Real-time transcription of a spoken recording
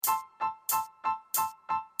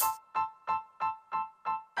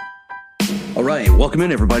All right, welcome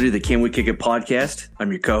in everybody to the Can We Kick It podcast.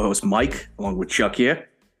 I'm your co-host Mike, along with Chuck here.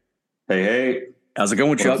 Hey. How's it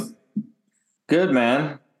going, Chuck? Good,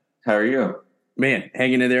 man. How are you? Man,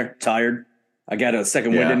 hanging in there, tired. I got a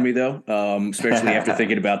second wind in me though, especially after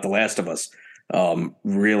thinking about The Last of Us.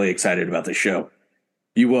 Really excited about this show.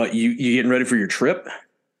 You getting ready for your trip?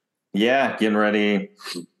 Yeah, getting ready.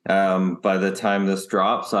 By the time this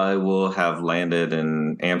drops, I will have landed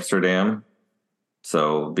in Amsterdam.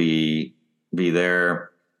 So be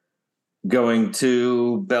there, going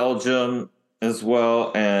to Belgium as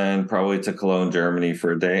well, and probably to Cologne, Germany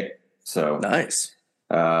for a day. So nice.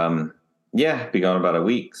 Be gone about a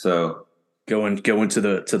week. So going to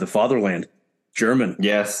the fatherland, German.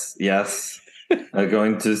 Yes. I'm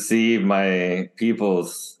going to see my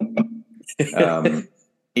peoples. Even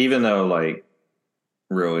though, like,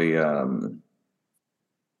 really, I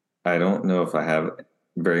don't know if I have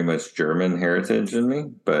very much German heritage in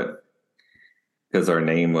me, but because our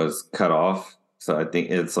name was cut off, so I think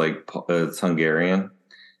it's Hungarian.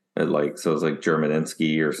 So it's like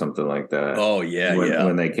Germaninsky or something like that. Oh yeah,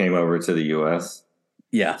 when they came over to the U.S.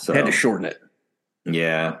 Yeah, so had to shorten it.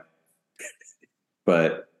 Yeah,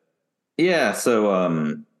 but yeah,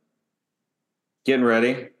 so getting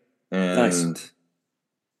ready and nice.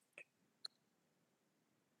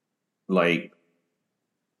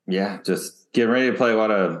 Just getting ready to play a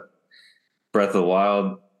lot of Breath of the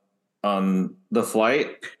Wild on the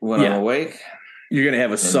flight when I'm awake. You're going to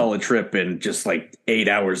have a solid trip in just like 8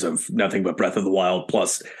 hours of nothing but Breath of the Wild.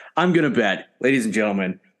 Plus, I'm going to bet, ladies and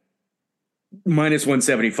gentlemen, minus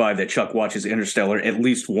 175 that Chuck watches Interstellar at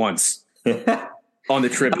least once on the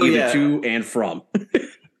trip, to and from.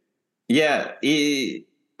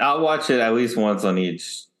 I'll watch it at least once on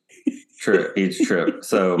each trip.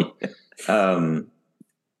 So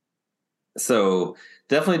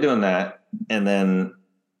definitely doing that. And then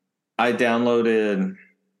I've been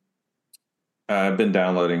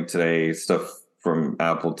downloading today stuff from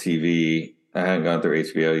Apple TV. I haven't gone through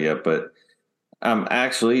HBO yet, but I'm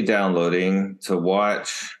actually downloading to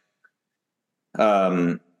watch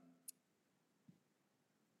a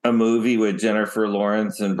movie with Jennifer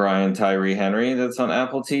Lawrence and Brian Tyree Henry that's on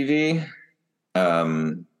Apple TV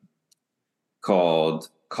called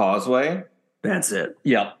Causeway. That's it.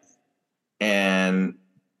 Yep. And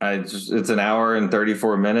it's an hour and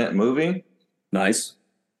 34-minute movie. Nice.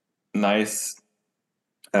 And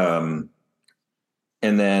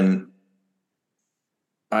then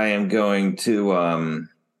I am going to, I'm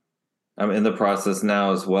in the process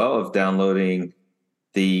now as well of downloading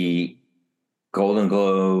the Golden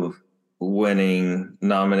Globe winning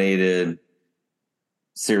nominated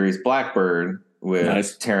series Blackbird with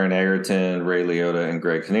Taron Egerton, Ray Liotta, and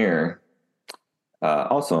Greg Kinnear,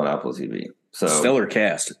 also on Apple TV. So stellar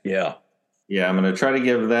cast. Yeah. Yeah, I'm going to try to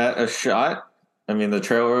give that a shot. I mean, the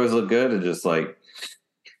trailer always looked good. It just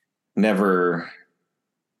never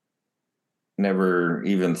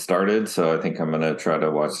even started. So I think I'm going to try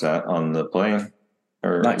to watch that on the plane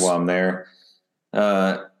or while I'm there,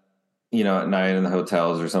 at night in the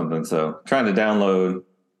hotels or something. So trying to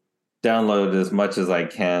download as much as I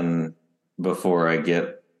can before I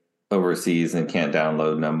get overseas and can't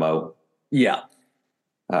download no more. Yeah.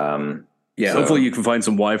 Hopefully you can find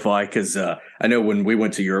some Wi-Fi because I know when we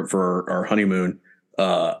went to Europe for our honeymoon,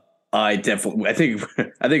 I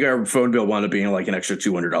think our phone bill wound up being like an extra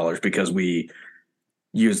 $200 because we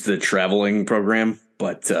used the traveling program,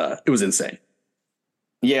 but it was insane.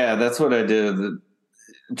 Yeah, that's what I did. The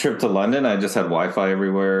trip to London, I just had Wi-Fi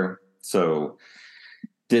everywhere, so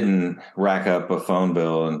didn't rack up a phone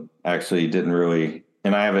bill, and actually didn't really.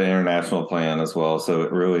 And I have an international plan as well, so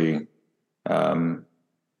it really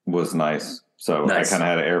was nice. So I kind of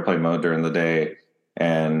had an airplane mode during the day,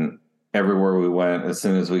 and everywhere we went, as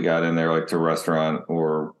soon as we got in there, like to a restaurant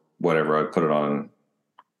or whatever, I'd put it on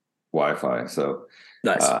Wi-Fi. So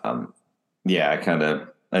nice. I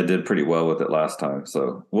did pretty well with it last time.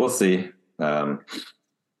 So we'll see. And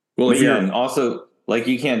also, like,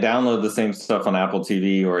 you can't download the same stuff on Apple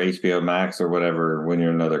TV or HBO Max or whatever when you're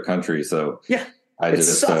in another country. So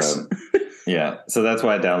sucks. So that's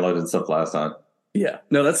why I downloaded stuff last time. Yeah,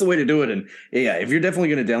 no, that's the way to do it. And yeah, if you're definitely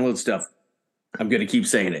going to download stuff, I'm going to keep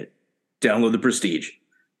saying it. Download the Prestige.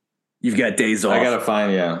 You've got days off. I got to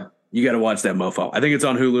find, You got to watch that mofo. I think it's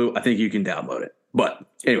on Hulu. I think you can download it. But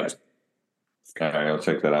anyways. All right, I'll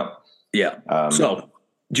check that out. Yeah. So,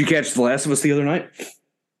 did you catch The Last of Us the other night?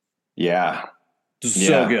 Yeah.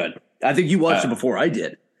 So good. I think you watched it before I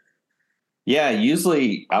did. Yeah,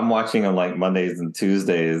 usually I'm watching on like Mondays and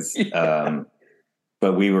Tuesdays.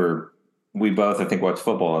 But we both, I think, watched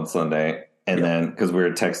football on Sunday. And then, because we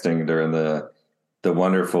were texting during the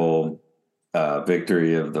wonderful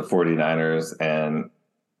victory of the 49ers and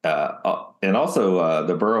also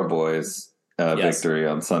the Burrow Boys victory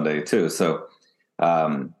on Sunday too. So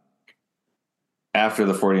after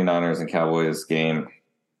the 49ers and Cowboys game,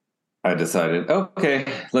 I decided, okay,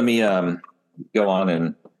 let me go on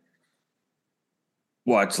and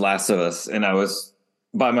watch Last of Us. And I was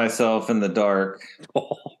by myself in the dark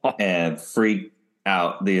and freaked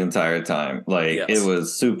out the entire time. Like it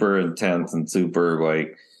was super intense and super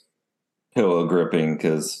like pillow gripping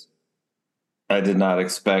because I did not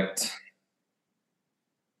expect.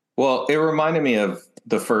 Well, it reminded me of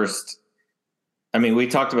the first. I mean, we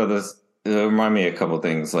talked about this. It reminded me of a couple of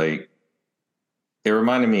things. Like it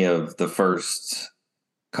reminded me of the first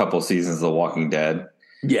couple seasons of The Walking Dead,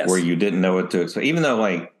 where you didn't know what to expect. Even though,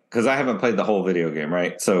 like, because I haven't played the whole video game,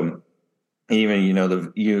 right? So even you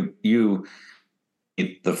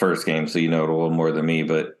the first game, so you know it a little more than me.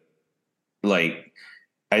 But like,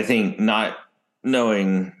 I think not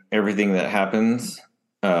knowing everything that happens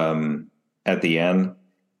at the end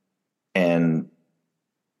and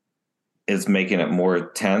is making it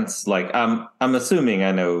more tense. Like I'm assuming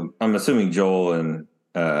Joel and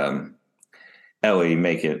Ellie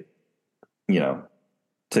make it,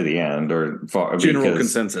 to the end or far. General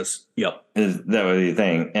consensus. Yep. Is that was the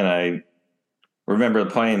thing? And I remember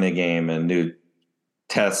playing the game and knew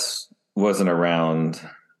Tess wasn't around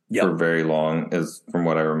for very long, as from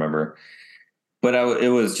what I remember. But it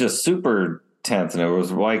was just super tense, and it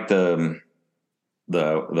was like the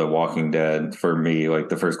Walking Dead for me, like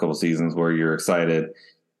the first couple seasons, where you're excited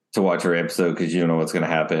to watch your episode because you know what's going to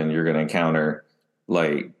happen. You're going to encounter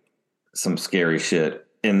like some scary shit,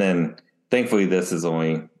 and then thankfully this is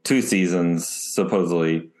only 2 seasons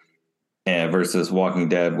supposedly, and versus Walking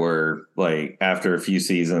Dead, where like after a few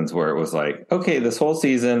seasons, where it was like, okay, this whole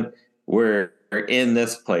season we're in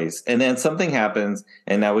this place, and then something happens,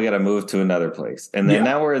 and now we got to move to another place, and then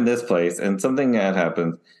now we're in this place, and something that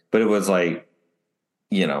happens. But it was like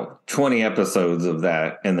 20 episodes of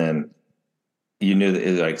that, and then you knew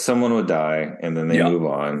that like someone would die, and then they move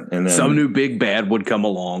on, and then some new big bad would come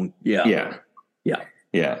along. Yeah.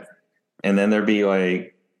 And then there'd be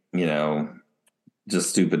like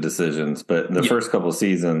just stupid decisions. But the first couple of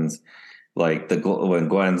seasons, like when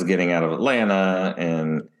Gwen's getting out of Atlanta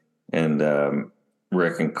and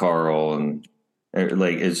Rick and Carl, and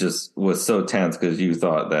like it just was so tense because you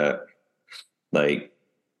thought that like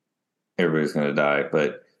everybody's going to die.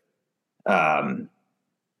 But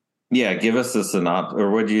give us the synopsis,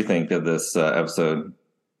 or what do you think of this episode?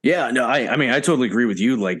 Yeah, no, I mean, I totally agree with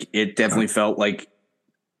you. Like, it definitely felt like,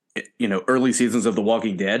 early seasons of The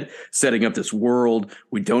Walking Dead, setting up this world.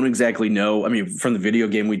 We don't exactly know. I mean, from the video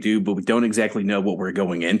game we do, but we don't exactly know what we're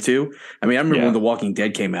going into. I mean, I remember when The Walking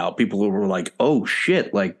Dead came out, people were like, oh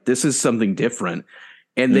shit, like this is something different.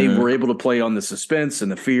 And they were able to play on the suspense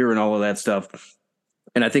and the fear and all of that stuff.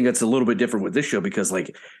 And I think that's a little bit different with this show because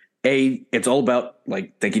like, A, it's all about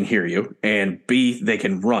like they can hear you, and B, they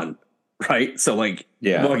can run. Right. So like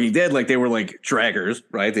Walking Dead, like they were like draggers,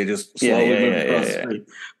 right? They just slowly moved across the street.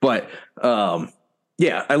 But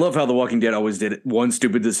I love how The Walking Dead always did one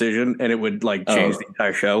stupid decision and it would like change the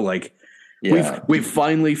entire show. Like we've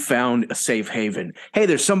finally found a safe haven. Hey,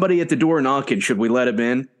 there's somebody at the door knocking. Should we let him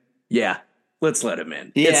in? Yeah, let's let him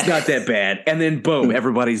in. It's not that bad. And then boom,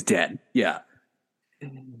 everybody's dead. Yeah.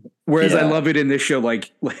 Whereas I love it in this show,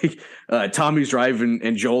 like Tommy's driving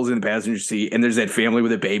and Joel's in the passenger seat, and there's that family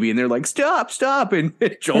with a baby, and they're like, "Stop!" And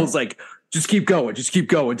Joel's like, "Just keep going,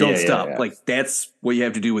 don't stop." Yeah. Like that's what you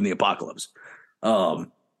have to do in the apocalypse. I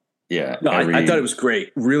thought it was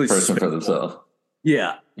great. Really, person for themselves.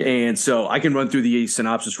 Yeah, and so I can run through the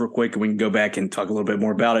synopsis real quick, and we can go back and talk a little bit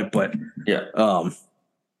more about it. But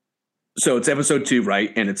so it's episode 2,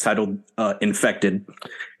 right? And it's titled Infected.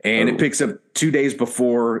 And it picks up 2 days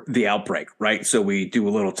before the outbreak, right? So we do a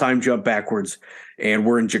little time jump backwards, and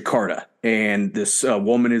we're in Jakarta. And this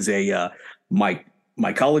woman is a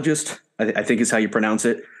mycologist, I think is how you pronounce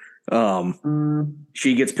it.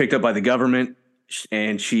 She gets picked up by the government,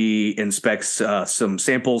 and she inspects some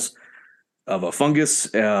samples of a fungus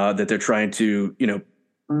that they're trying to,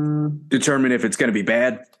 determine if it's going to be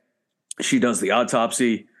bad. She does the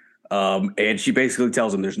autopsy. And she basically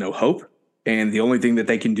tells them there's no hope. And the only thing that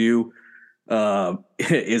they can do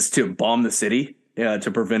is to bomb the city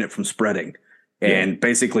to prevent it from spreading and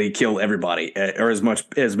basically kill everybody or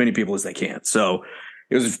as many people as they can. So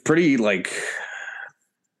it was pretty like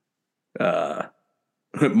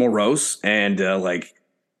morose, and like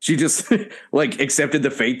she just like accepted the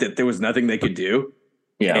fate that there was nothing they could do.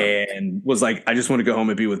 Yeah. And was like, I just want to go home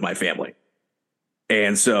and be with my family.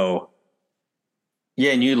 And so.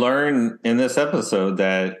 Yeah, and you learn in this episode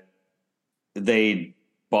that they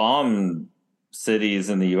bombed cities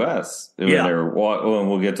in the U.S. when Yeah. they're and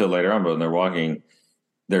we'll get to it later on, but when they're walking,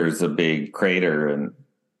 there's a big crater,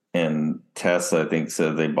 and Tess, I think,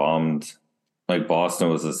 said they bombed. Like Boston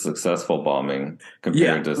was a successful bombing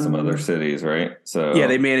compared to some other cities, right? So yeah,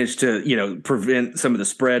 they managed to, prevent some of the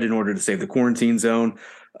spread in order to save the quarantine zone.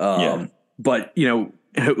 But,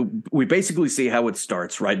 we basically see how it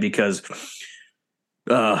starts, right? Because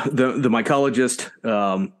the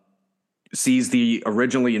mycologist sees the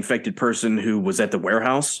originally infected person who was at the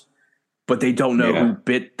warehouse, but they don't know who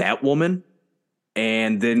bit that woman.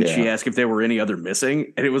 And then she asked if there were any other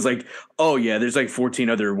missing. And it was like, oh, yeah, there's like 14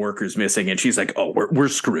 other workers missing. And she's like, oh, we're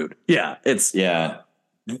screwed. Yeah, it's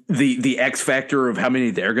the X factor of how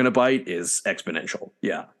many they're going to bite is exponential.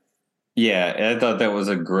 Yeah. Yeah, I thought that was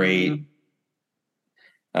a great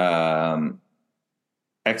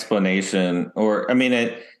explanation. Or, I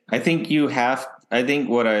mean, I think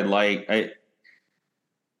what I like,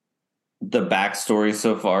 the backstory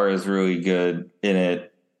so far is really good in it.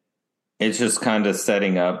 It's just kind of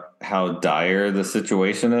setting up how dire the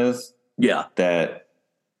situation is. Yeah. And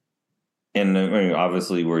I mean,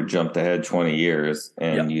 obviously we're jumped ahead 20 years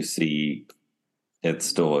and you see it's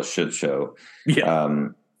still a shit show. Yeah.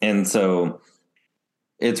 And so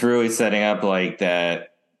it's really setting up like that.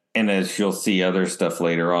 And as you'll see other stuff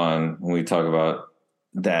later on when we talk about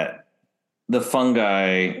that, the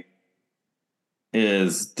fungi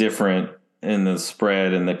is different in the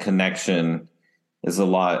spread, and the connection is a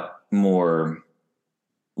lot more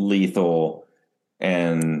lethal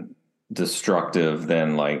and destructive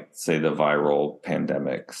than, like, say, the viral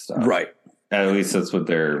pandemic stuff. Right. At least that's what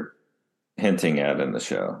they're hinting at in the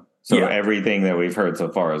show. So everything that we've heard so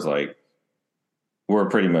far is like, we're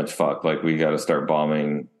pretty much fucked. Like, we got to start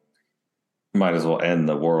bombing. Might as well end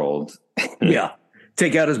the world. Yeah.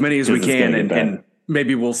 Take out as many as we can, and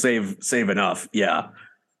maybe we'll save enough. Yeah.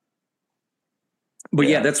 But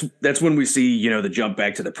that's when we see, the jump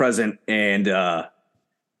back to the present, and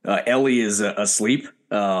Ellie is asleep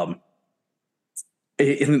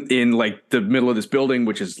in like the middle of this building,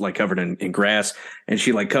 which is like covered in grass, and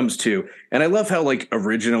she like comes to. And I love how, like,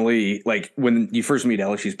 originally, like, when you first meet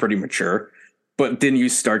Ellie, she's pretty mature, but then you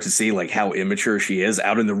start to see like how immature she is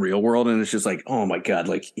out in the real world, and it's just like, oh my God,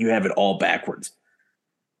 like, you have it all backwards.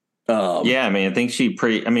 I mean, I think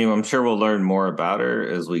I'm sure we'll learn more about her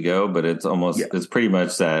as we go, but it's it's pretty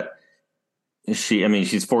much that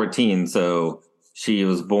she's 14, so she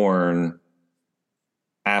was born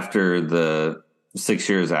after 6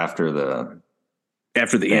 years after the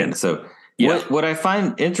end. So what I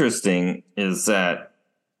find interesting is that,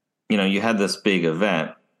 you had this big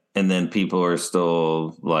event, and then people are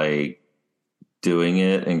still like doing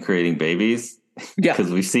it and creating babies. Yeah, because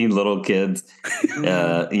we've seen little kids, in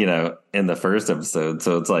the first episode.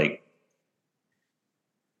 So it's like,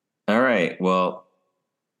 all right, well,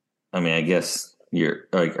 I mean, I guess your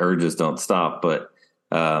like urges don't stop, but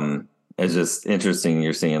it's just interesting.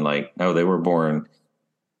 You're seeing like, oh, they were born,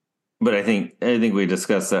 but I think we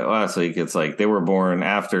discussed that last week. It's like they were born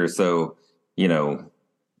after, so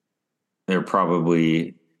they're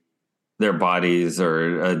probably, their bodies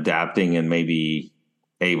are adapting and maybe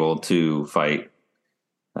able to fight,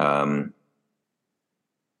 or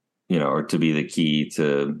to be the key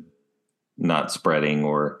to not spreading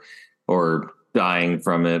or dying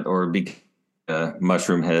from it, or be a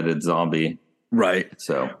mushroom-headed zombie. Right.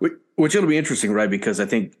 So, which it'll be interesting, right? Because I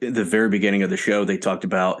think at the very beginning of the show, they talked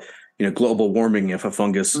about, global warming if a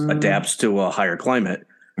fungus adapts to a higher climate.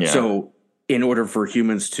 Yeah. So in order for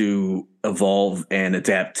humans to evolve and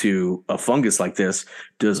adapt to a fungus like this,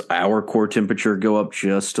 does our core temperature go up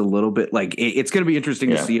just a little bit? Like, it's going to be interesting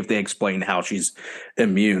to see if they explain how she's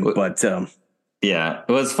immune. But it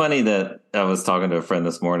was funny that I was talking to a friend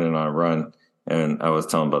this morning on a run, and I was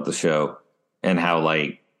telling about the show and how,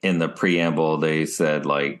 like, in the preamble, they said,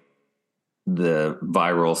 like, the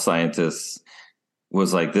viral scientist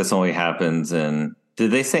was like, this only happens in,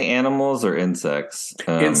 did they say animals or insects?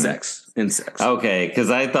 Insects. Okay, because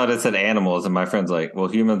I thought it said animals, and my friend's like, well,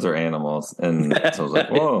 humans are animals. And so I was like,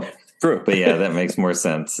 whoa. True. But yeah, that makes more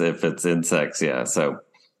sense if it's insects. Yeah. So,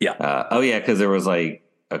 yeah. Because there was like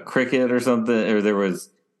a cricket or something, or there's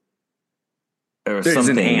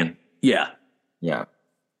something. An ant. Yeah. Yeah.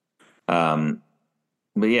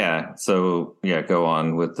 But yeah, so go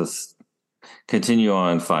on with this. Continue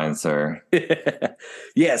on, fine sir.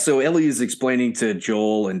 Yeah, so Ellie is explaining to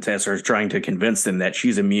Joel and Tessa, is trying to convince them that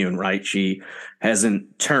she's immune, right? She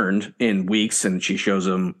hasn't turned in weeks, and she shows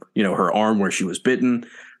them, her arm where she was bitten,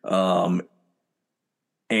 and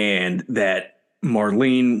that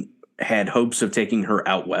Marlene had hopes of taking her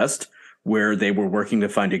out west, where they were working to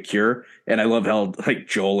find a cure. And I love how like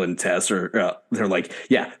Joel and Tess they're like,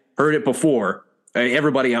 yeah, heard it before.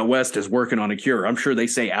 Everybody out west is working on a cure. I'm sure they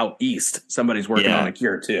say out east somebody's working on a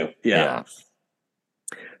cure too. Yeah.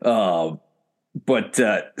 But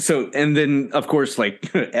so, and then of course,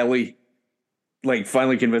 like Ellie, like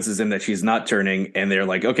finally convinces him that she's not turning, and they're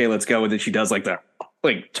like, okay, let's go. And then she does like the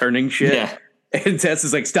like turning shit. Yeah. And Tess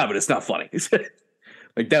is like, stop it, it's not funny.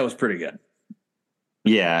 Like that was pretty good.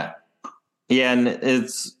 Yeah. Yeah, and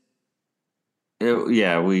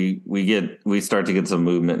we start to get some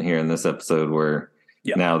movement here in this episode where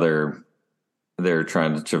now they're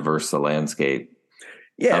trying to traverse the landscape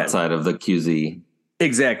outside of the QZ.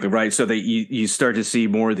 Exactly right. So you start to see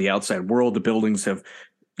more of the outside world. The buildings have,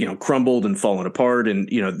 crumbled and fallen apart, and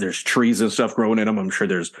there's trees and stuff growing in them. I'm sure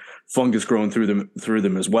there's fungus growing through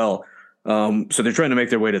them as well. So they're trying to make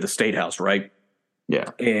their way to the state house, right? Yeah.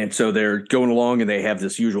 And so they're going along, and they have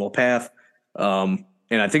this usual path. And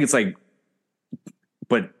I think it's like,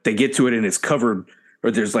 but they get to it and it's covered,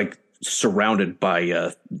 or there's like surrounded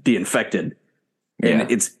by the infected.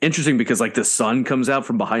 And it's interesting because like the sun comes out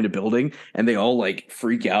from behind a building, and they all like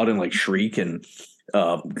freak out and like shriek and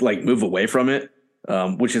like move away from it,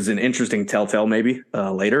 which is an interesting telltale maybe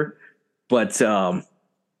later. But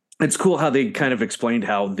it's cool how they kind of explained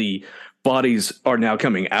how the bodies are now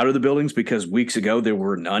coming out of the buildings, because weeks ago there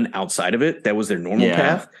were none outside of it. That was their normal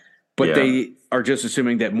path. But they are just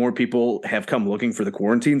assuming that more people have come looking for the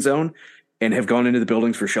quarantine zone and have gone into the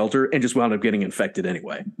buildings for shelter and just wound up getting infected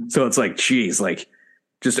anyway. So it's like, geez, like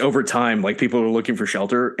just over time, like people are looking for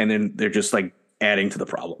shelter, and then they're just like adding to the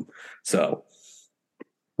problem. So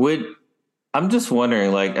I'm just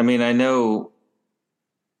wondering, like, I mean, I know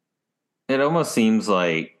it almost seems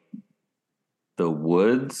like the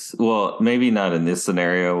woods, well, maybe not in this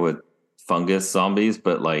scenario with fungus zombies,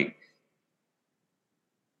 but like,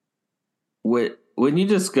 wouldn't you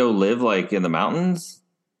just go live like in the mountains?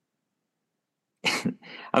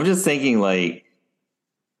 I'm just thinking like,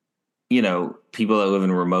 people that live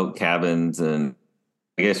in remote cabins, and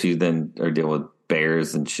I guess you then are dealing with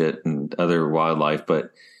bears and shit and other wildlife,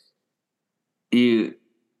 but you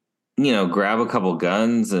grab a couple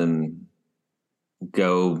guns and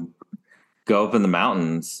go up in the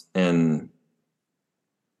mountains, and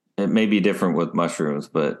it may be different with mushrooms,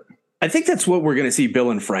 but I think that's what we're going to see Bill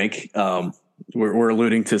and Frank. We're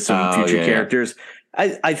alluding to some future characters.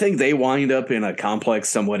 I think they wind up in a complex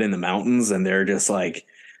somewhat in the mountains, and they're just like,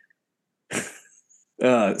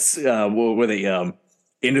 were they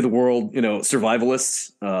end of the world,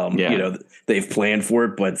 survivalists? They've planned for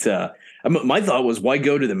it, but my thought was, why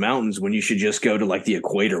go to the mountains when you should just go to like the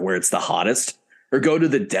equator where it's the hottest, or go to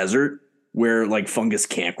the desert where like fungus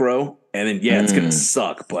can't grow, and then it's gonna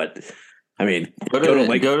suck. But I mean, go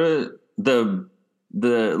to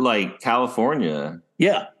the like California.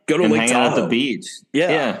 Yeah, go to Lake hang Tahoe. out at the beach.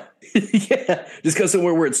 Yeah. Just go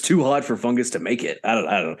somewhere where it's too hot for fungus to make it. I don't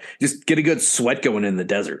know. Just get a good sweat going in the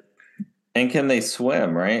desert. And can they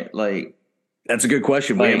swim? Right? Like, that's a good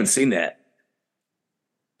question. We haven't seen that.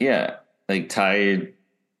 Yeah, like get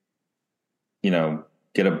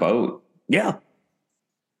a boat. Yeah.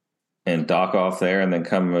 And dock off there, and then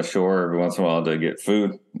come ashore every once in a while to get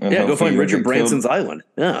food. Go find Richard Branson's island.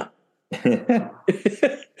 Yeah.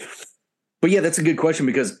 But yeah, that's a good question,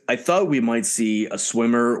 because I thought we might see a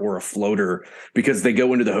swimmer or a floater, because they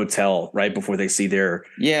go into the hotel right before they see their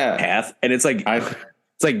path, and it's like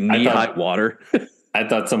knee-high water. I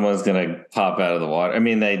thought someone was going to pop out of the water. I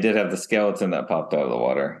mean, they did have the skeleton that popped out of the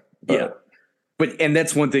water. But. And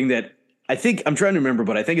that's one thing that I think, I'm trying to remember,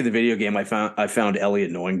 but I think in the video game I found Ellie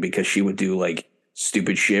annoying, because she would do like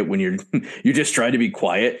stupid shit when you're just trying to be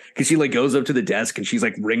quiet, because she like goes up to the desk and she's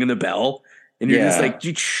like ringing the bell, and you're just like,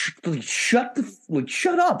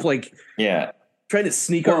 shut up, like trying to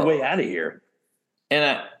sneak our way out of here.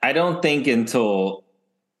 And I don't think until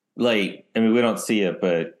like, I mean, we don't see it,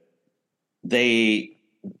 but they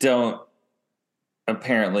don't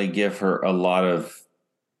apparently give her a lot of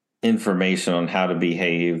information on how to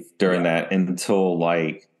behave during that until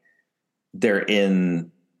like they're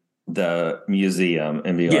in the museum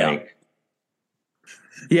and be like,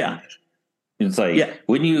 it's like,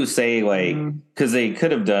 wouldn't you say like, because they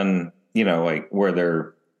could have done, like where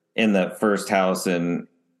they're in the first house and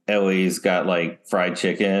Ellie's got like fried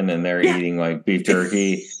chicken and they're eating like beef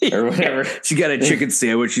jerky or whatever. She got a chicken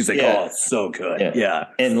sandwich. She's like, oh, it's so good. Yeah.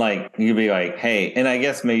 And like, you'd be like, hey, and I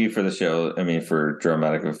guess maybe for the show, I mean, for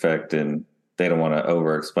dramatic effect, and they don't want to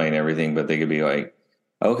over explain everything, but they could be like,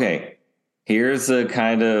 okay, here's the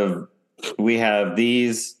kind of, we have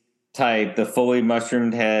these type, the fully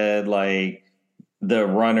mushroomed head, like the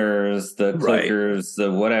runners, the clickers,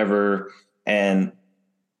 the whatever. And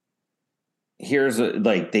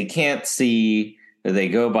like they can't see, they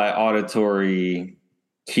go by auditory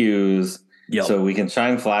cues. Yep. So we can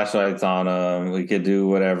shine flashlights on them. We could do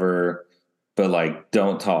whatever, but like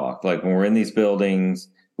don't talk. Like when we're in these buildings,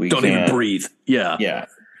 we don't can't even breathe. Yeah. Yeah.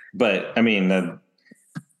 But I mean,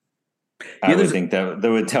 I would think that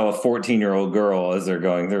would tell a 14-year-old girl as they're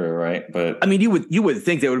going through, right? But I mean, you would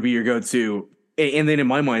think that would be your go-to. And then in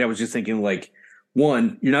my mind, I was just thinking like,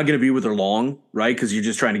 one, you're not going to be with her long, right? Because you're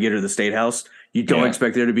just trying to get her to the state house. You don't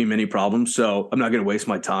expect there to be many problems, so I'm not going to waste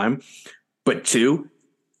my time. But two,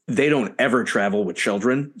 they don't ever travel with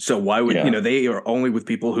children, so why would they are only with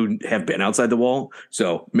people who have been outside the wall,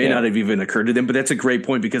 so may not have even occurred to them. But that's a great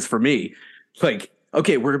point, because for me, like,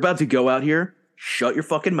 okay, we're about to go out here, shut your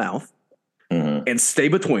fucking mouth and stay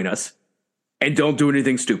between us and don't do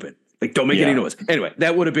anything stupid. Like, don't make any noise. Anyway,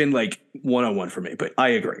 that would have been like 1-on-1 for me, but I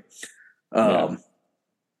agree.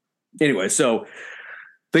 Anyway, so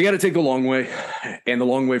they got to take the long way, and the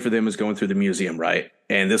long way for them is going through the museum, right?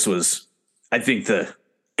 And this was, I think, the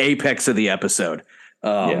apex of the episode.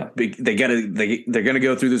 They're going to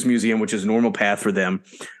go through this museum, which is a normal path for them,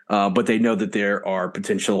 but they know that there are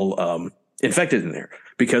potential infected in there,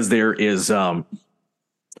 because there is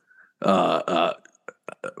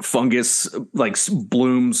fungus, like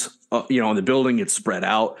blooms, on the building. It's spread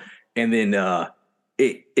out, and then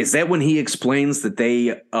is that when he explains that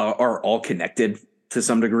they are all connected to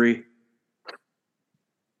some degree?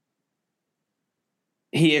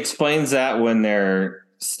 He explains that when they're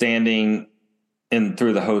standing in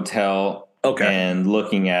through the hotel, and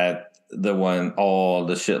looking at all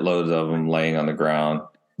the shitloads of them laying on the ground.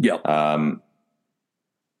 Yep. And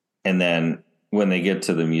then when they get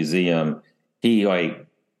to the museum, he like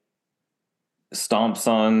stomps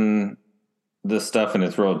on the stuff and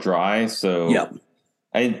it's real dry. So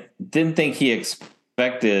I didn't think he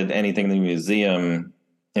expected anything in the museum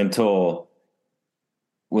until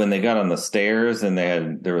when they got on the stairs and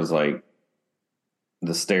there was like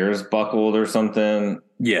the stairs buckled or something.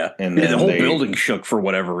 Yeah. And then the whole building shook for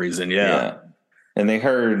whatever reason. Yeah. And they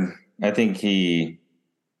heard, I think he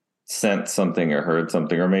sensed something or heard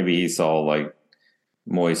something, or maybe he saw like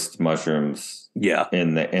moist mushrooms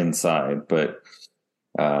in the inside. But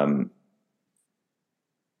and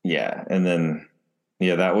then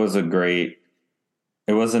that was a great,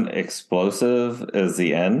 it wasn't explosive as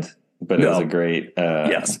the end, but it was a great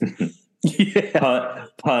yes.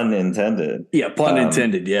 pun intended. Yeah, pun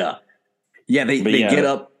intended. They get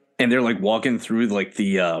up and they're like walking through like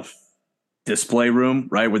the display room,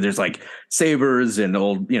 right, where there's like sabers and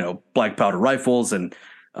old black powder rifles and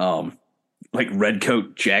like red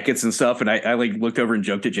coat jackets and stuff. And I like looked over and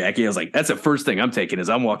joked at Jackie. I was like, that's the first thing I'm taking, is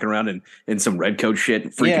I'm walking around in some red coat shit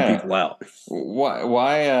and freaking people out.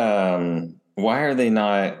 Why are they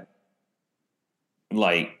not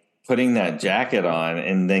like putting that jacket on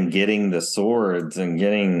and then getting the swords and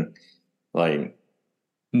getting like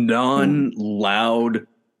non-loud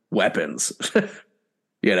weapons?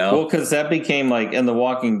 Well, because that became like in The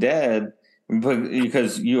Walking Dead,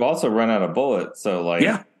 because you also run out of bullets. So like,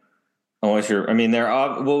 unless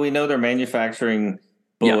we know they're manufacturing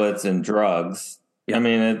bullets and drugs. I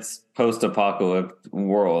mean, it's post-apocalyptic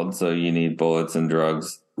world, so you need bullets and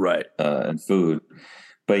drugs, right? And food.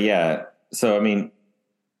 But so I mean,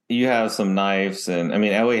 you have some knives, and I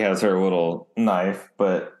mean, Ellie has her little knife,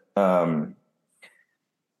 but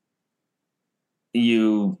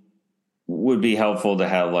you would be helpful to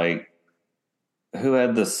have like, who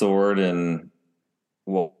had the sword and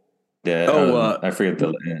I forget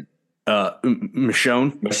the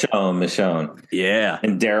Michonne. Yeah.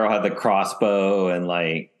 And Daryl had the crossbow, and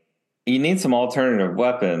like, you need some alternative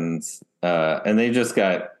weapons. And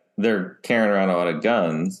they're carrying around a lot of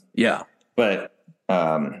guns. Yeah. But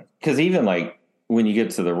because even like when you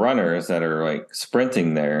get to the runners that are like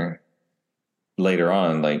sprinting there later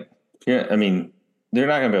on, like, I mean, they're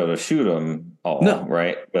not going to be able to shoot them all,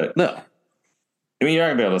 right? But no, I mean, you're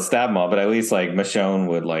not going to be able to stab them all, but at least like Michonne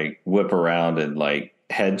would like whip around and like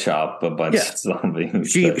head chop a bunch of zombies.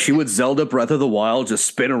 She would Zelda Breath of the Wild, just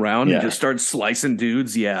spin around and just start slicing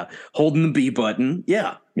dudes. Yeah. Holding the B button.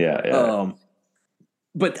 Yeah.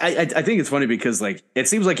 But I think it's funny because like, it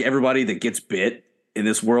seems like everybody that gets bit in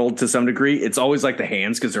this world to some degree, it's always like the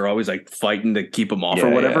hands, because they're always like fighting to keep them off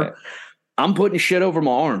or whatever. Yeah. I'm putting shit over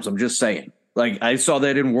my arms. I'm just saying. Like, I saw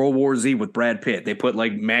that in World War Z with Brad Pitt. They put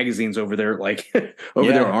like magazines over their like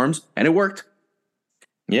over their arms, and it worked.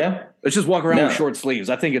 Yeah. Let's just walk around with short sleeves.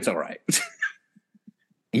 I think it's all right.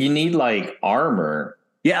 You need like armor.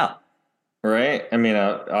 Yeah. Right? I mean,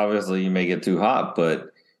 obviously you may get too hot,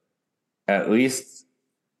 but at least,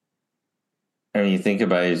 I mean, you think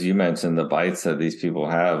about it, as you mentioned, the bites that these people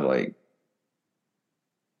have, like,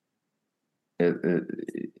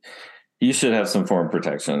 you should have some form of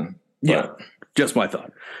protection. Yeah, just my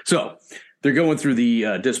thought. So they're going through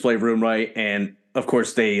the display room, right? And of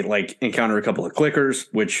course, they like encounter a couple of clickers,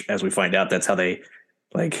 which, as we find out, that's how they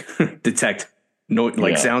like detect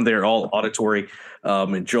sound. They're all auditory.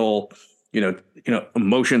 And Joel,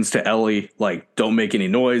 motions to Ellie like, "Don't make any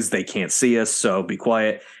noise. They can't see us, so be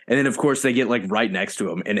quiet." And then, of course, they get like right next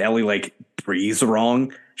to him, and Ellie like breathes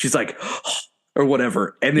wrong. She's like, or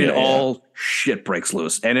whatever, and then all shit breaks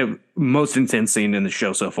loose. And it most intense scene in the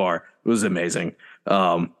show so far. It was amazing.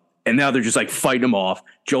 And now they're just like fighting him off.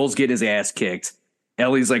 Joel's getting his ass kicked.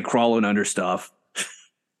 Ellie's like crawling under stuff.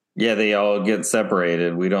 Yeah, they all get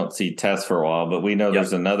separated. We don't see Tess for a while, but we know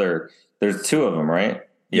there's two of them, right?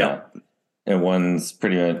 Yeah. And one's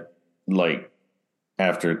pretty much like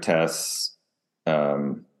after Tess.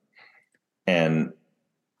 And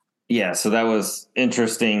yeah, so that was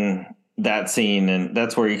interesting, that scene. And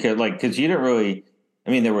that's where you could like, cause you didn't really,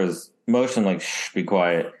 I mean, there was motion like, shh, be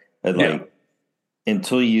quiet. And like,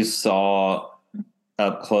 until you saw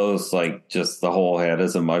up close, like just the whole head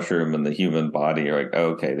as a mushroom and the human body, you're like,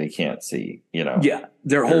 okay, they can't see, Yeah.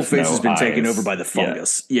 Their whole face has been taken over by the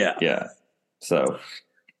fungus. Yeah. So,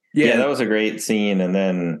 that was a great scene. And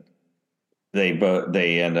then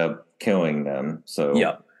they end up killing them. So,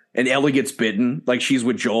 yeah. And Ellie gets bitten. Like she's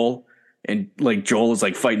with Joel. And like Joel is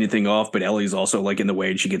like fighting the thing off, but Ellie's also like in the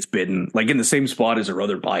way and she gets bitten, like in the same spot as her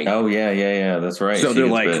other bite. Oh, yeah. That's right. So they're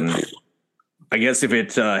like, bitten. I guess if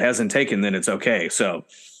it hasn't taken, then it's okay. So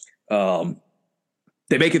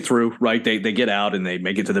they make it through, right? They get out and they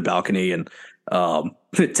make it to the balcony, and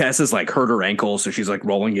Tess has like hurt her ankle, so she's like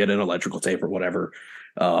rolling it in electrical tape or whatever.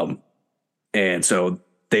 And so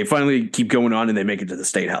they finally keep going on and they make it to the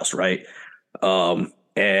State House, right?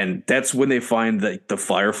 And that's when they find that the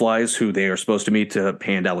Fireflies, who they are supposed to meet to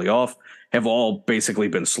hand Ellie off, have all basically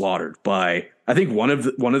been slaughtered by, I think one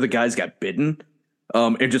of the guys got bitten.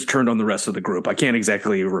 And just turned on the rest of the group. I can't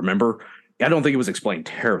exactly remember. I don't think it was explained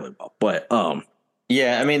terribly well, but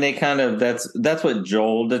yeah, I mean, they kind of that's what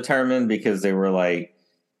Joel determined, because they were like,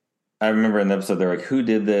 I remember in the episode they're like, who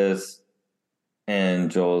did this? And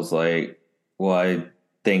Joel's like, well, I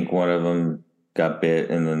think one of them got bit,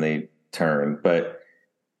 and then they turned. But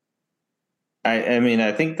I mean,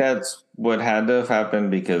 I think that's what had to have happened,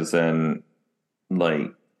 because then,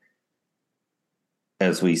 like,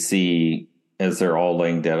 as we see, as they're all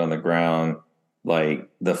laying dead on the ground, like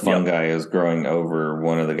the fungi is growing over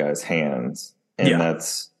one of the guy's hands. And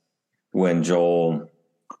that's when Joel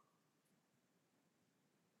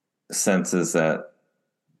senses that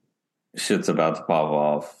shit's about to pop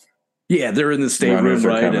off. Yeah, they're in the stateroom,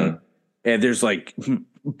 right? And there's like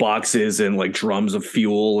boxes and like drums of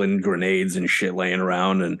fuel and grenades and shit laying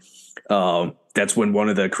around. And that's when one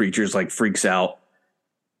of the creatures like freaks out.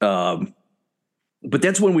 But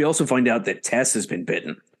that's when we also find out that Tess has been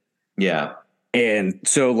bitten. Yeah. And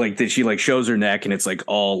so like that she like shows her neck and it's like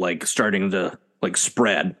all like starting to like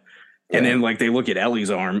spread. Yeah. And then like they look at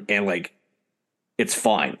Ellie's arm and like it's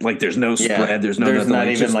fine. Like there's no spread. There's not like,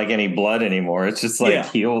 even like any blood anymore. It's just like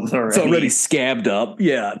healed already. It's already scabbed up.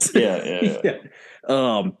 Yeah. Yeah.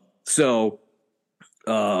 So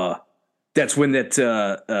that's when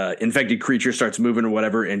that infected creature starts moving or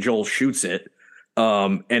whatever, and Joel shoots it.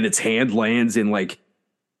 And its hand lands in like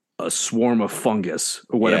a swarm of fungus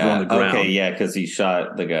or whatever on the ground. Okay, yeah, because he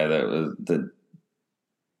shot the guy that was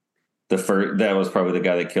the first. That was probably the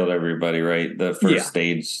guy that killed everybody, right? The first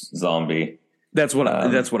stage zombie. That's what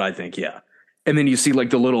I think. Yeah, and then you see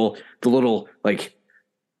like the little like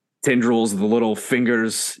tendrils, the little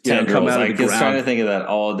fingers, come out of the ground. I was trying to think of that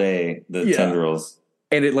all day. The tendrils.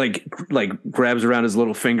 And it like grabs around his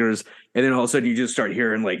little fingers, and then all of a sudden you just start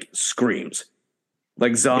hearing like screams.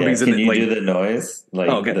 Like zombies. Can you do the noise? Like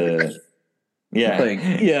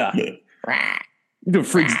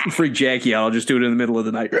freak Jackie out. I'll just do it in the middle of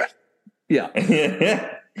the night. Yeah.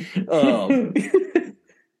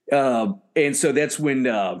 And so that's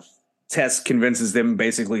when Tess convinces them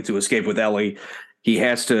basically to escape with Ellie. He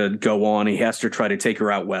has to go on. He has to try to take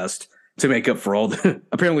her out west to make up for all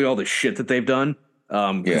the shit that they've done.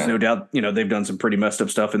 Because no doubt, they've done some pretty messed up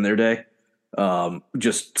stuff in their day.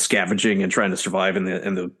 Just scavenging and trying to survive in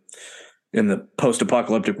the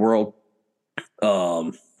post-apocalyptic world.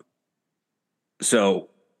 So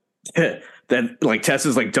then like Tess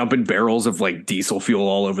is like dumping barrels of like diesel fuel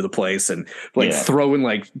all over the place and like throwing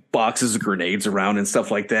like boxes of grenades around and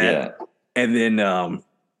stuff like that. Yeah. And then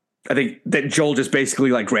I think that Joel just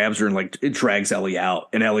basically like grabs her and like drags Ellie out,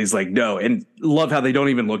 and Ellie's like, no. And love how they don't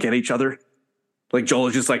even look at each other. Like Joel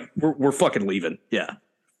is just like, we're fucking leaving. Yeah.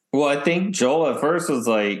 Well, I think Joel at first was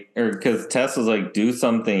like, or because Tess was like, do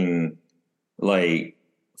something like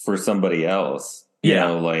for somebody else, Yeah.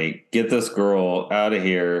 like get this girl out of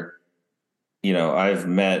here.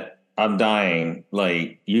 I'm dying.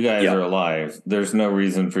 Like, you guys Yeah. are alive. There's no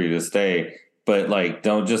reason for you to stay, but like,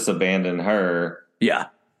 don't just abandon her. Yeah.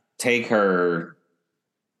 Take her,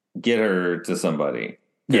 get her to somebody,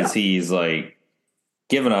 Yeah. because he's like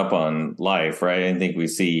given up on life, right? I think we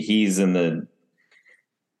see he's in the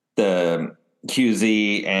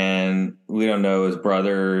QZ, and we don't know, his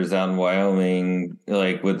brother's out in Wyoming,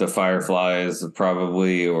 like with the Fireflies,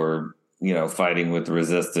 probably, or fighting with the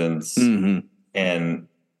Resistance, Mm-hmm. and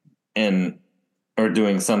and or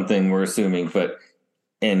doing something, we're assuming,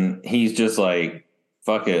 and he's just like,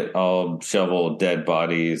 fuck it, I'll shovel dead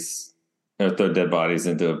bodies, or throw dead bodies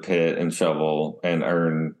into a pit and shovel and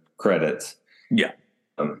earn credits. Yeah.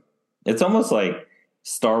 It's almost like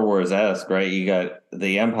Star Wars esque, right? You got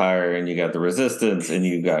the Empire and you got the Resistance and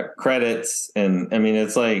you got credits, and I mean,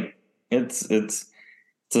 it's like it's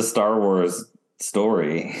a Star Wars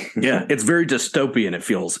story. Yeah. It's very dystopian. It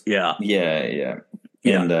feels. Yeah. Yeah.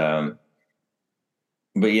 Yeah. And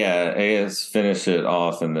but yeah, I guess finish it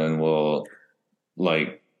off, and then we'll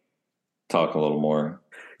like talk a little more.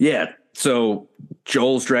 Yeah. So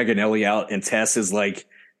Joel's dragging Ellie out, and Tess is like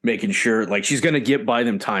making sure, like, she's going to get by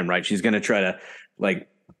them time, right? She's going to try to like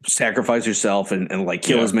sacrifice herself and like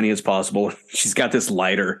kill as many as possible. She's got this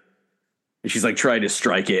lighter, and she's like trying to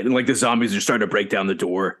strike it, and like the zombies are starting to break down the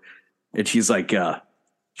door, and she's like,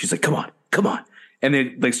 come on, come on. And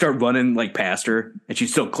they like start running like past her, and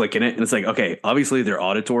she's still clicking it. And it's like, okay, obviously they're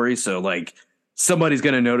auditory, so like somebody's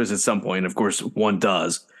going to notice at some point. Of course, one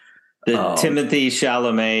does. The Timothy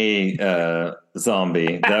Chalamet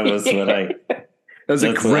zombie. That was what I. That was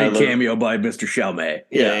a great cameo by Mr. Chalamet.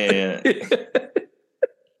 Yeah.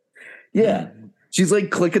 Yeah. She's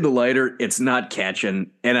like clicking the lighter. It's not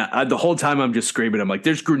catching. And the whole time I'm just screaming. I'm like,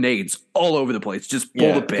 there's grenades all over the place. Just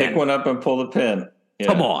pull the pin. Pick one up and pull the pin. Yeah.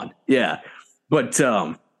 Come on. Yeah. But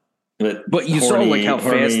you saw like how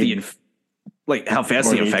fast the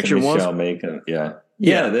infection was. Yeah.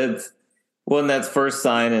 That's first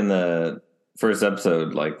sign in the first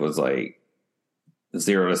episode, like, was like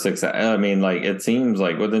 0 to 6. I mean, like, it seems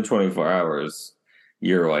like within 24 hours,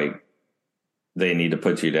 you're like, they need to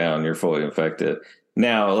put you down. You're fully infected.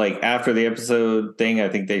 Now, like, after the episode thing, I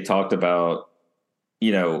think they talked about,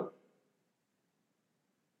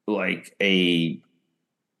 like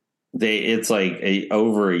it's like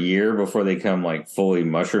over a year before they come like fully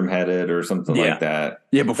mushroom headed or something like that.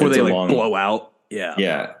 Yeah, before they like blow out. Yeah.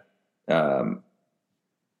 Yeah.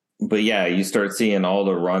 But yeah, you start seeing all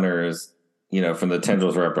the runners, from the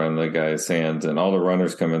tendrils wrapped around the guy's hands, and all the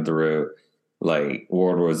runners coming through, like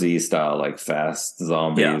World War Z style, like fast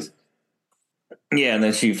zombies. Yeah, and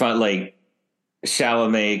then she like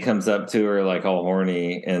Chalamet comes up to her like all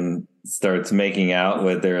horny and starts making out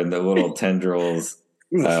with her in the little tendrils.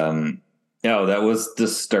 That was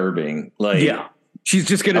disturbing. Like, yeah, she's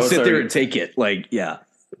just gonna sit there and take it. Like, yeah,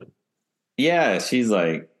 she's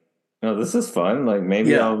like, oh, this is fun. Like,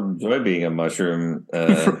 maybe I'll enjoy being a mushroom.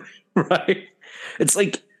 Right. It's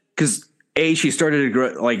like, because she started to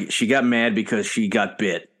grow, like, she got mad because she got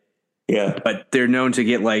bit. Yeah. But they're known to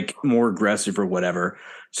get like more aggressive or whatever.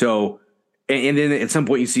 So, and then at some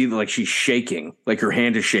point you see like she's shaking, like her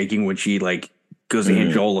hand is shaking when she like goes to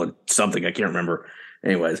hand Joel or something. I can't remember.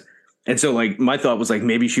 Anyways. And so like my thought was like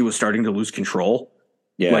maybe she was starting to lose control.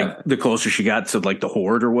 Yeah. Like the closer she got to like the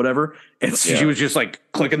horde or whatever. And so she was just like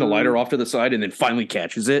clicking the lighter off to the side and then finally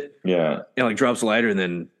catches it. Yeah. And like drops the lighter and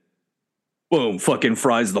then boom, fucking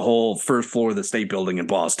fries the whole first floor of the state building in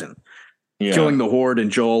Boston. Yeah. Killing the horde,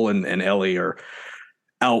 and Joel and Ellie are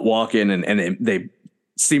out walking, and they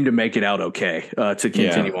seem to make it out okay to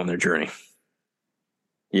continue on their journey.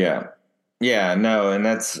 Yeah. Yeah, no, and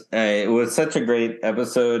that's it was such a great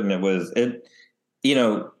episode, and it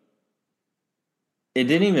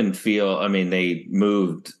didn't even feel, I mean, they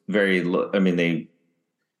moved very I mean,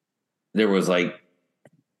 there was like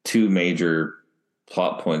 2 major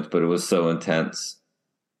plot points, but it was so intense.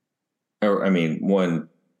 Or I mean, 1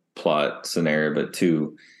 plot scenario, but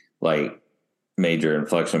 2 like major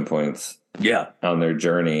inflection points on their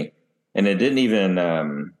journey. And it didn't even I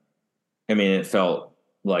mean, it felt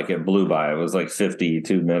like it blew by. It was like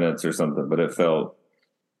 52 minutes or something, but it felt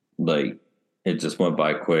like it just went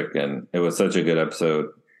by quick, and it was such a good episode.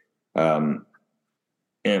 And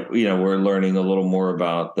we're learning a little more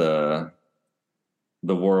about the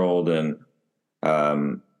world, and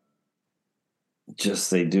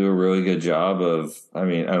just they do a really good job of, I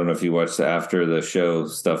mean, I don't know if you watch the after the show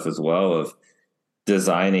stuff as well, of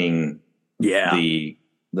designing Yeah. the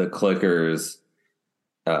clickers,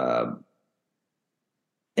 uh,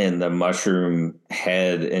 and the mushroom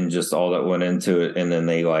head and just all that went into it. And then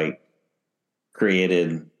they like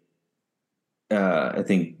created, I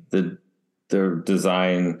think the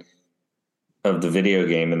design of the video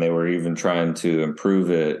game, and they were even trying to improve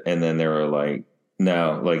it. And then they were like,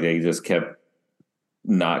 no, like they just kept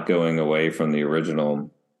not going away from the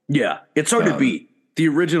original. Yeah. It's hard to beat. The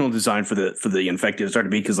original design for the infected is hard to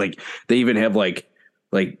beat because like they even have like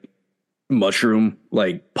mushroom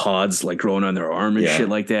like pods like growing on their arm and shit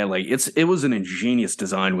like that. Like it was an ingenious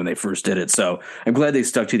design when they first did it. So I'm glad they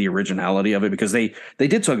stuck to the originality of it because they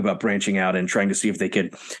did talk about branching out and trying to see if they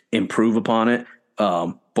could improve upon it.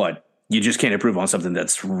 But you just can't improve on something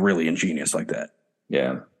that's really ingenious like that.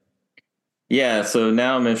 Yeah. Yeah. So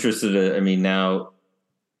now I'm interested. I mean, now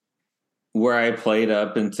where I played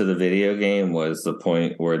up into the video game was the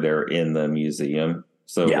point where they're in the museum.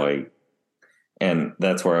 So like, and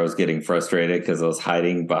that's where I was getting frustrated because I was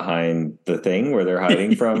hiding behind the thing where they're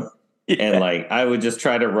hiding from. And like, I would just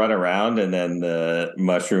try to run around and then the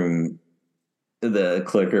mushroom, the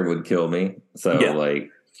clicker would kill me. So like,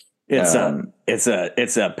 it's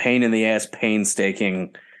a pain in the ass,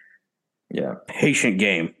 painstaking, patient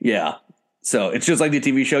game. Yeah. So it's just like the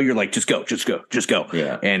TV show. You're like, just go.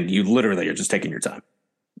 Yeah. And you literally are just taking your time.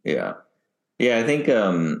 Yeah. Yeah. I think,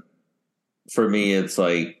 for me, it's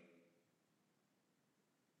like,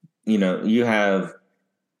 you know,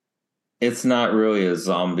 it's not really a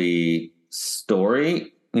zombie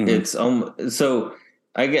story. Mm-hmm. It's, so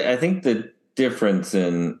I think the difference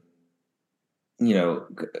in, you know,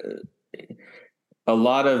 a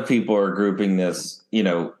lot of people are grouping this, you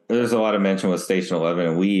know, there's a lot of mention with Station 11,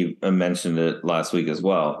 and we mentioned it last week as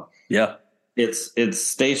well. Yeah. It's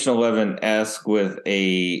Station 11-esque with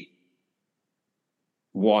a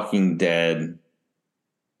Walking Dead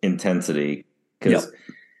intensity. Because,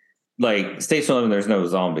 like, Station 11, there's no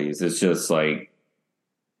zombies. It's just like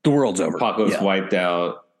the world's over. Apocalypse wiped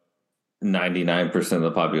out 99% of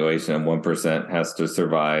the population, and 1% has to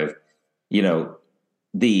survive. You know,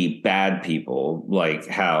 the bad people, like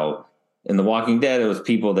how in The Walking Dead, it was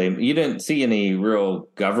people you didn't see any real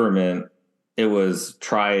government. It was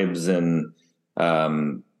tribes and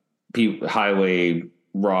highway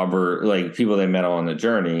robber, like people they met on the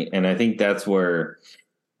journey. And I think that's where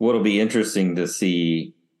what'll be interesting to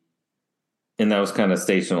see. And that was kind of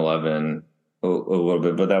Station 11 a little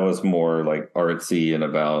bit, but that was more like artsy and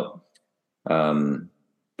about,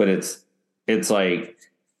 but it's like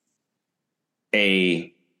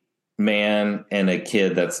a man and a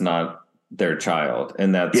kid that's not their child.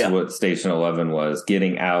 And that's what Station 11 was,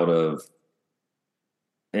 getting out of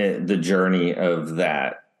the journey of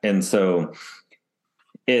that. And so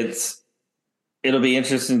it'll be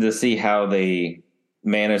interesting to see how they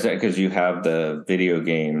manage that, because you have the video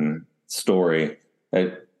game story.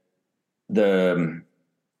 The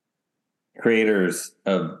creators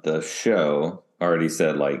of the show already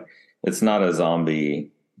said, like, it's not a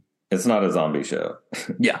zombie show.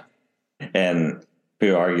 Yeah. And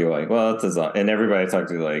people argue like, well, it's a zombie. And everybody I talk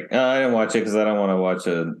to like, oh, I didn't watch it because I don't want to watch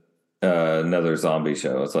another zombie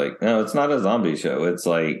show. It's like, no, it's not a zombie show. It's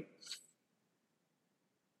like,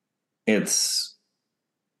 it's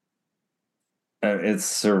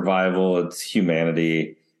survival. It's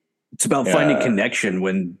humanity. It's about finding connection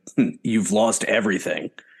when you've lost everything.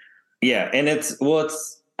 Yeah. And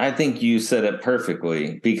I think you said it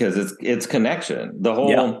perfectly, because it's connection. The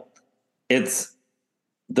whole, it's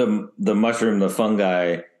the mushroom, the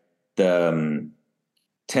fungi, the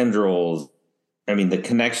tendrils. I mean, the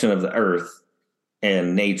connection of the earth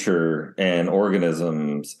and nature and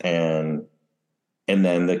organisms, and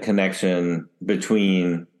then the connection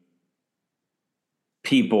between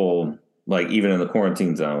people, like even in the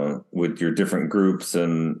quarantine zone with your different groups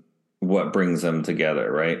and what brings them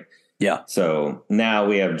together, right? Yeah. So now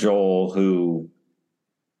we have Joel, who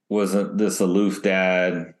wasn't this aloof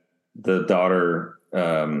dad. The daughter,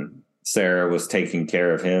 Sarah, was taking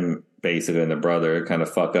care of him, basically, and the brother, kind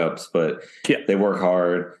of fuck ups, but they work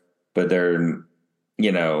hard, but they're,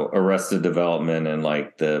 you know, Arrested Development and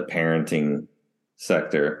like the parenting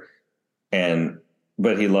sector.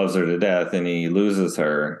 But he loves her to death, and he loses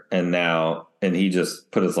her. And he just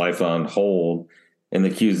put his life on hold in the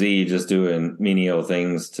QZ, just doing menial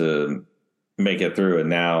things to make it through. And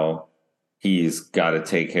now he's got to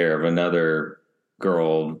take care of another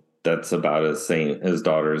girl that's about his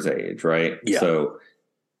daughter's age, right? Yeah. So,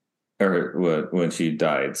 or when she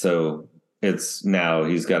died. So it's now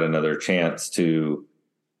he's got another chance to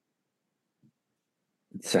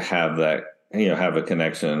to have that, have a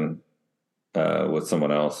connection with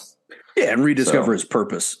someone else. Yeah, and rediscover his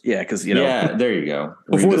purpose. Yeah, because yeah, there you go.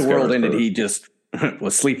 Before the world ended, he just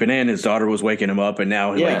was sleeping in. His daughter was waking him up, and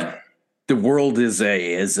now the world is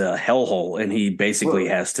a hellhole, and he basically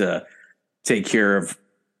has to take care of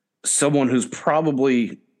someone who's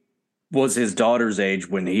probably was his daughter's age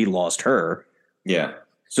when he lost her. Yeah.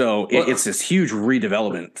 So it's this huge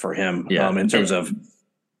redevelopment for him in terms of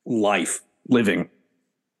life, living.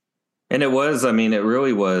 And it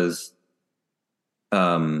really was.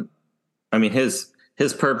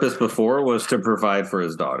 His purpose before was to provide for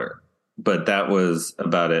his daughter, but that was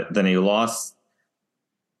about it. Then he lost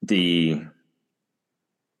the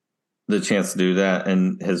chance to do that,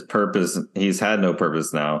 and his purpose, he's had no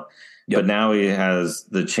purpose now. Yep. But now he has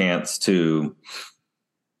the chance to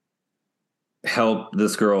help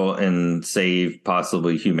this girl and save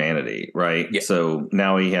possibly humanity, right? Yeah. So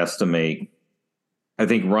now he has to make, I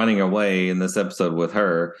think, running away in this episode with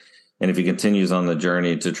her. And if he continues on the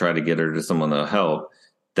journey to try to get her to someone to help,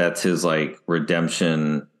 that's his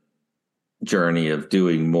redemption journey of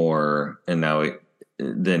doing more. And now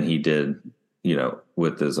than he did,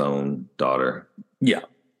 with his own daughter. Yeah.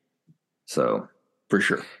 So for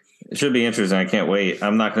sure. It should be interesting. I can't wait.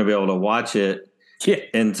 I'm not going to be able to watch it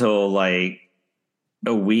until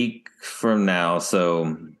a week from now. So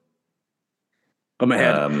I'm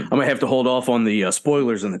gonna have to hold off on the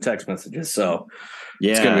spoilers and the text messages. So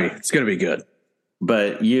it's gonna be good.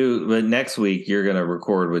 But next week you're gonna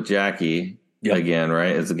record with Jackie again,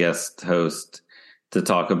 right? As a guest host to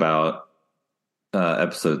talk about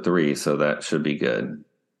episode 3. So that should be good.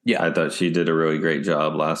 Yeah, I thought she did a really great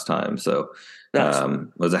job last time. So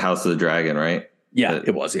was it House of the Dragon, right? Yeah,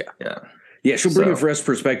 it was. Yeah. She'll bring a fresh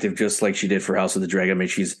perspective, just like she did for House of the Dragon. I mean,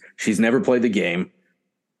 she's never played the game.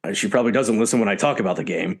 She probably doesn't listen when I talk about the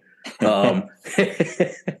game.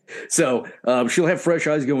 So she'll have fresh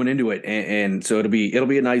eyes going into it, and so it'll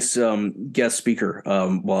be a nice guest speaker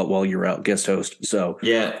while you're out, guest host. So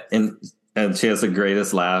yeah, and she has the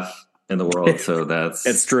greatest laugh in the world. So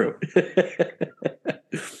it's true.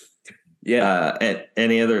 Yeah.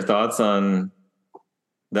 Any other thoughts on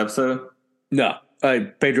the episode? No.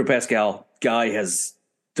 Pedro Pascal guy has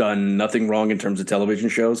done nothing wrong in terms of television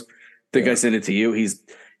shows. I think I sent it to you.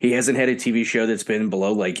 He hasn't had a TV show that's been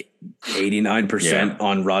below 89%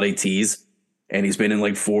 on Roddy T's, and he's been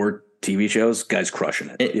in 4 TV shows. Guy's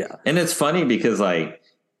crushing it. And it's funny because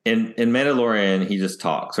in Mandalorian he just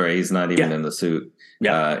talks, right? He's not even in the suit.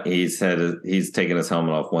 Yeah. He's taken his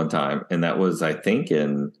helmet off one time, and that was, I think,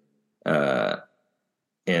 in Boba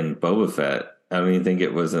Fett. I don't even think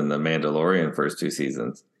it was in the Mandalorian first 2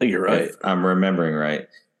 seasons. I think you're right. If I'm remembering right.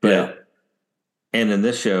 But and in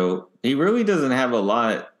this show, he really doesn't have a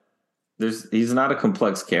lot. He's not a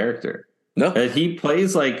complex character. No. He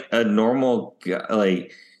plays like a normal guy.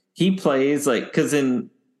 He plays because in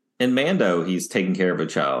Mando he's taking care of a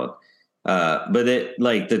child. But it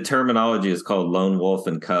the terminology is called lone wolf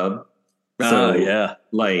and cub. So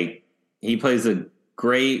he plays a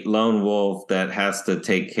great lone wolf that has to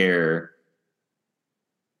take care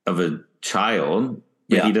of a child,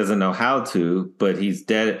 but he doesn't know how to, but he's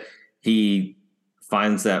dead. He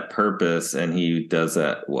finds that purpose and he does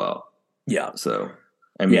that well. Yeah. So,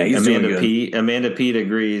 I mean, Amanda Pete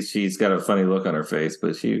agrees. She's got a funny look on her face,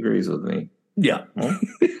 but she agrees with me. Yeah.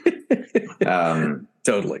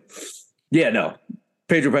 Totally. Yeah, no.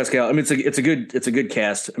 Pedro Pascal. I mean, it's a good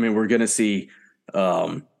cast. I mean, we're going to see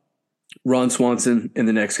Ron Swanson in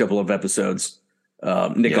the next couple of episodes,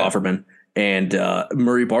 Nick Offerman, and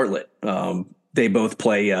Murray Bartlett. They both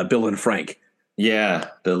play Bill and Frank. Yeah,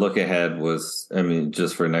 the look ahead was,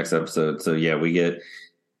 just for next episode. So yeah,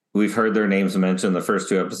 we've heard their names mentioned the first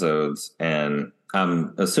 2 episodes, and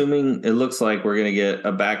I'm assuming it looks like we're going to get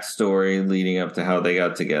a backstory leading up to how they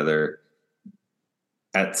got together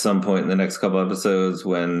at some point in the next couple episodes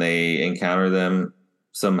when they encounter them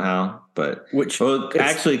somehow. But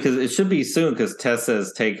actually, because it should be soon, because Tess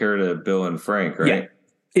says take her to Bill and Frank, right? Yeah.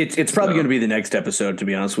 It's probably going to be the next episode, to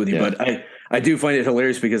be honest with you. Yeah. But I do find it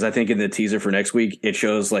hilarious because I think in the teaser for next week, it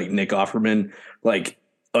shows Nick Offerman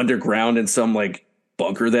underground in some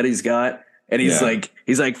bunker that he's got. And he's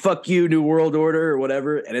like, fuck you, New World Order or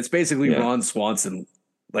whatever. And it's basically Ron Swanson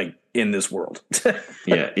in this world.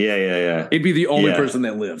 Yeah. He'd be the only person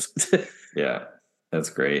that lives. Yeah. That's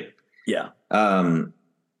great. Yeah.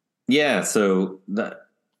 So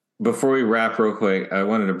before we wrap real quick, I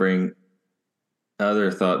wanted to bring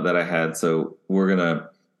other thought that I had. So we're gonna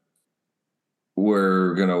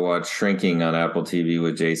watch Shrinking on Apple TV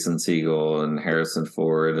with Jason Segel and Harrison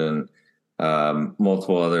Ford and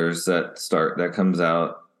multiple others that comes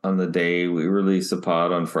out on the day we release a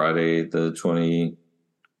pod on Friday, the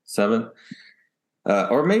 27th.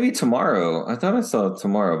 Or maybe tomorrow. I thought I saw it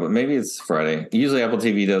tomorrow, but maybe it's Friday. Usually Apple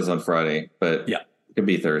TV does on Friday, but Yeah. it could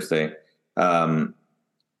be Thursday. And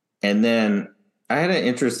then I had an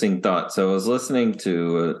interesting thought. So I was listening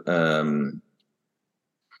to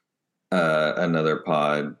another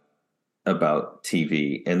pod about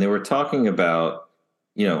TV, and they were talking about,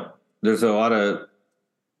 there's a lot of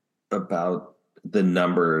about the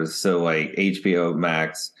numbers. So like HBO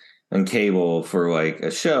Max and cable for like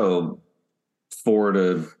a show, 4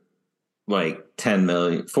 to like 10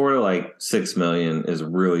 million, 4 to like 6 million is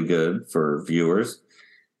really good for viewers,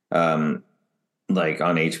 like on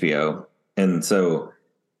HBO. And so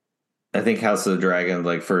I think House of the Dragon,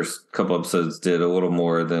 like first couple episodes did a little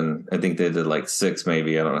more than, I think they did like 6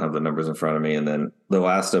 maybe. I don't have the numbers in front of me. And then The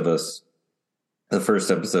Last of Us, the first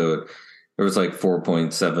episode, there was like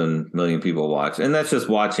 4.7 million people watch. And that's just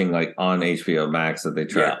watching like on HBO Max that they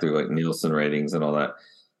track through like Nielsen ratings and all that.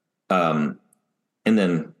 And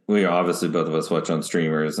then we obviously both of us watch on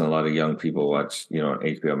streamers, and a lot of young people watch, on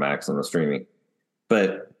HBO Max on the streaming.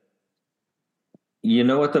 But you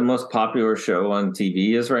know what the most popular show on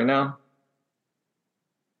TV is right now?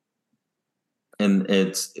 And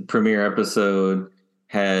its premiere episode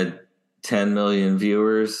had 10 million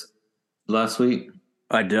viewers last week.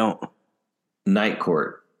 I don't. Night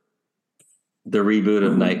Court. The reboot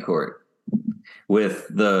of Night Court with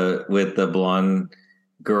the blonde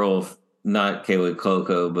girl, not Kaylee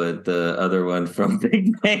Cuoco, but the other one from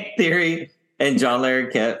Big Bang Theory, and John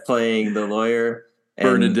Larroquette playing the lawyer.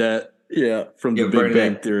 Bernadette, from the Big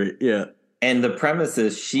Bang Theory, And the premise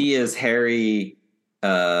is she is Harry,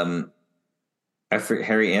 Harry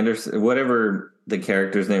Anderson, whatever the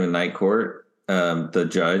character's name in Night Court, the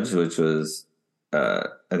judge, which was, I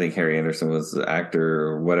think Harry Anderson was the actor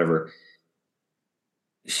or whatever.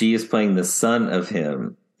 She is playing the son of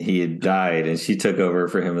him. He had died, and she took over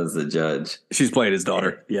for him as the judge. She's playing his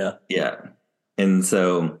daughter. Yeah. And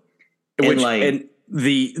so, and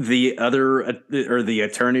the other or the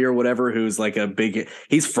attorney or whatever, who's like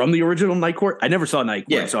he's from the original Night Court. I never saw Night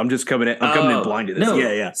Court, so I'm just coming in blind to this.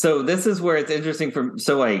 No. So this is where it's interesting.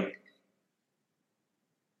 So like,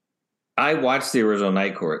 I watched the original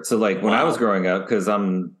Night Court. So like when I was growing up, because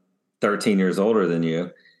I'm 13 years older than you,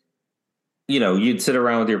 you'd sit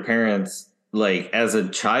around with your parents like as a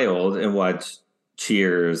child and watch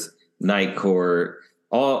Cheers, Night Court,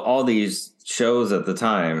 all these shows at the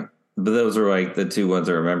time. But those were like the two ones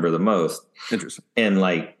I remember the most. Interesting. And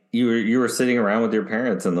like you were sitting around with your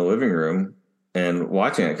parents in the living room and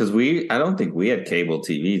watching it, because I don't think we had cable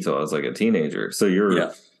TV till I was like a teenager. So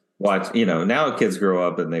you're watching. Now kids grow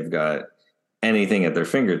up and they've got anything at their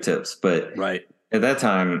fingertips. But at that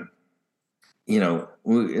time, we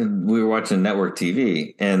were watching network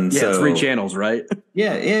TV, and so 3 channels, right?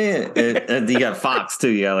 Yeah. You got Fox too.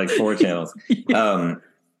 You got like 4 channels.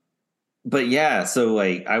 But yeah, so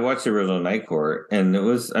like I watched the original Night Court, and it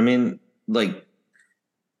was, it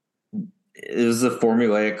was the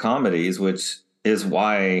formulaic comedies, which is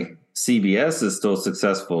why CBS is still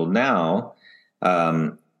successful now.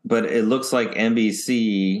 But it looks like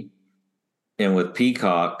NBC, and with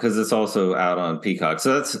Peacock, because it's also out on Peacock.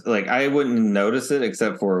 So that's like, I wouldn't notice it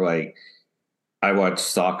except for like, I watch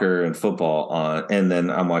soccer and football on, and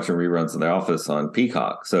then I'm watching reruns of The Office on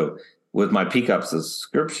Peacock. So with my Peacock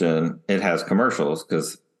subscription, it has commercials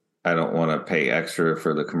because I don't want to pay extra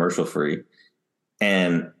for the commercial free.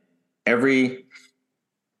 And every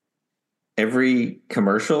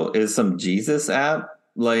commercial is some Jesus app,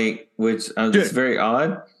 like, which is very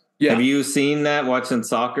odd. Yeah. Have you seen that watching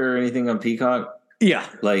soccer or anything on Peacock? Yeah.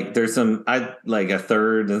 Like there's a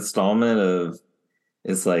third installment of,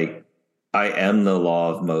 it's like, I am the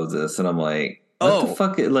law of Moses. And I'm like, what the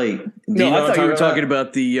fuck? Like, I thought you were talking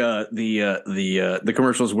about the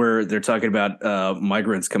commercials where they're talking about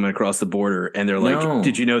migrants coming across the border, and they're like,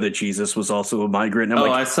 "Did you know that Jesus was also a migrant?" And I'm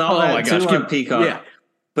I saw that too on Peacock. Yeah,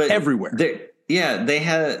 but everywhere. They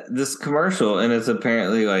had this commercial, and it's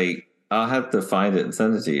apparently like, I'll have to find it and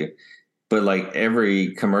send it to you. But like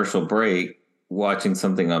every commercial break, watching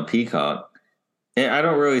something on Peacock, and I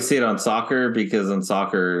don't really see it on soccer, because on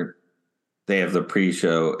soccer they have the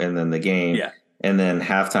pre-show and then the game. Yeah. And then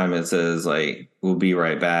halftime it says like, we'll be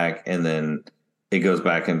right back, and then it goes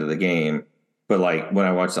back into the game. But like when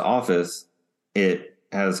I watch The Office, it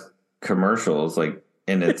has commercials, like,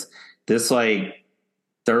 and it's this like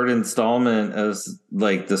third installment of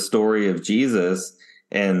like the story of Jesus,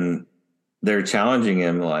 and they're challenging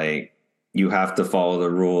him like, you have to follow the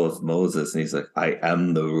rule of Moses. And he's like, I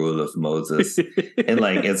am the rule of Moses. And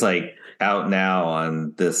like, it's like out now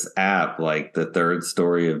on this app, like the third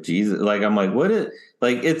story of Jesus. Like, I'm like, what is,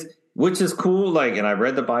 like, it's, which is cool. Like, and I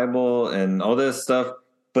read the Bible and all this stuff,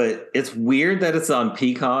 but it's weird that it's on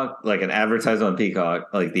Peacock, like an advertisement on Peacock,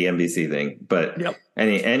 like the NBC thing. But Yep.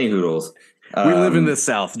 any hoodles. We live in the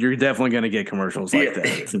South. You're definitely going to get commercials like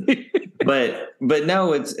that. But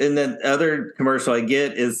no, it's, and then other commercial I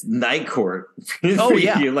get is Night Court. Oh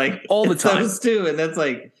yeah, like all the time too, and that's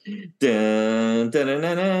like dun, dun, dun,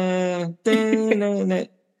 dun, dun, dun, dun, dun.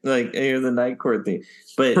 Like I hear the Night Court thing.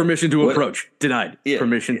 But permission to approach denied. Yeah,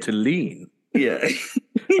 permission to lean. Yeah,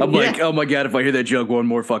 I'm like, oh my god, if I hear that joke one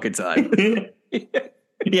more fucking time.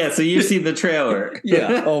 Yeah, so you've seen the trailer.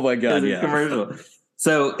 Yeah. Oh my god. Yeah. Commercial.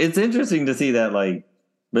 So it's interesting to see that, like,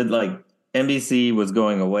 but like NBC was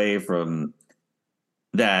going away from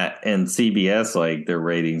that, and CBS, like their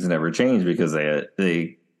ratings never changed because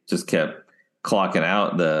they just kept clocking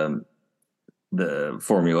out the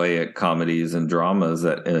formulaic comedies and dramas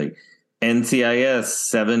that like NCIS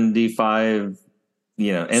 75,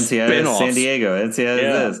 NCIS Spin-offs. San Diego,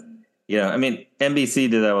 NCIS this. I mean NBC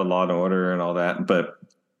did that with Law and Order and all that, but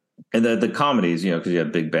and the comedies, because you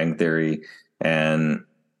have Big Bang Theory and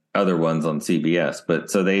other ones on CBS.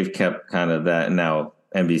 But so they've kept kind of that. And now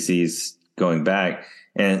NBC's going back.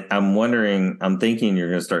 And I'm thinking you're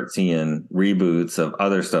going to start seeing reboots of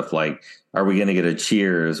other stuff. Like, are we going to get a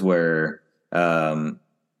Cheers where Ted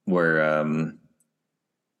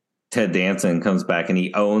Danson comes back and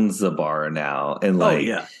he owns the bar now? And like,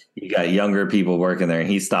 you got younger people working there and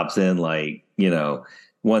he stops in like,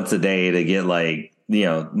 once a day to get like,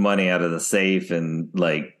 money out of the safe and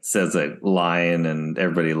like says a line and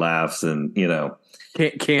everybody laughs and,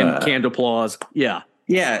 canned applause. Yeah.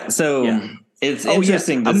 Yeah. So it's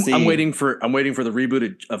interesting to see. I'm waiting for the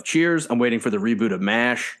reboot of Cheers. I'm waiting for the reboot of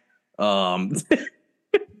MASH.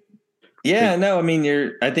 Yeah, no, I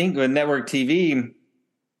mean, I think with network TV,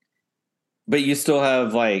 but you still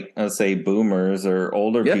have like, let's say boomers or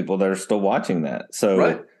older people that are still watching that.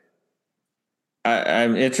 So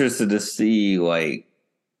I'm interested to see like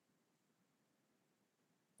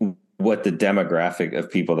what the demographic of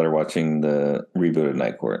people that are watching the rebooted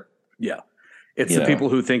Night Court. Yeah. It's the people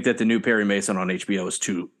who think that the new Perry Mason on HBO is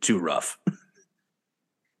too rough.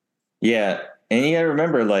 Yeah. And you got to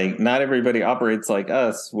remember, like, not everybody operates like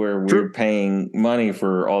us where we're paying money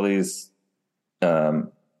for all these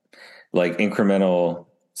like incremental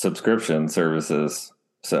subscription services.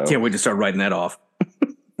 So can't wait to start writing that off.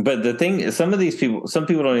 But the thing is, some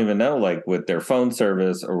people don't even know, like with their phone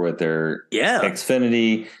service or with their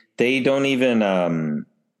Xfinity, they don't even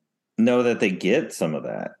know that they get some of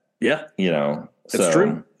that. Yeah. That's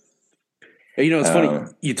true. It's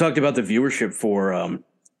funny. You talked about the viewership for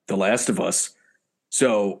The Last of Us.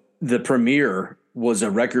 So the premiere was a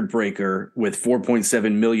record breaker with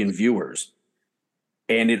 4.7 million viewers.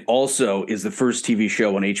 And it also is the first TV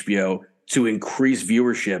show on HBO to increase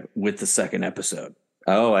viewership with the second episode.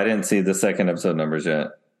 Oh, I didn't see the second episode numbers yet.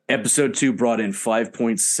 Episode 2 brought in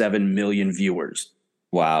 5.7 million viewers.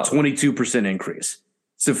 Wow. 22% increase.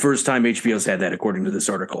 It's the first time HBO's had that, according to this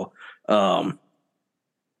article. The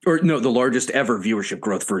largest ever viewership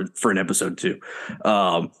growth for an episode 2,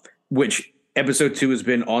 which episode 2 has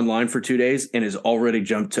been online for 2 days and has already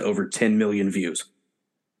jumped to over 10 million views.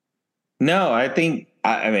 No, I think,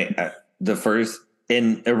 the first,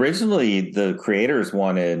 and originally the creators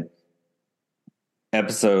wanted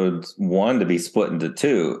episode 1 to be split into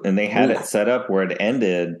 2, and they had it set up where it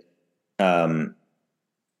ended.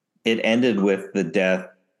 It ended with the death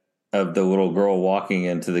of the little girl walking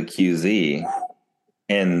into the QZ,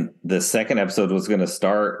 and the second episode was going to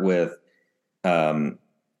start with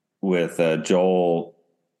Joel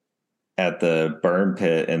at the burn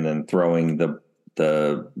pit and then throwing the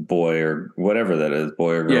boy or whatever that is,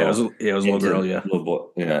 boy or girl. Yeah, it was a little girl. Yeah, little boy.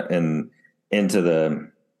 Yeah, and into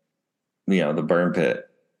the the burn pit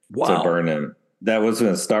to burn him. That was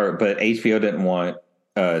going to start, but HBO didn't want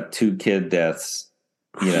 2 kid deaths,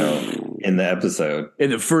 in the episode. In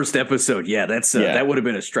the first episode, that would have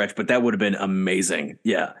been a stretch, but that would have been amazing.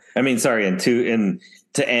 Yeah, I mean, sorry, to end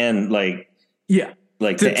to end to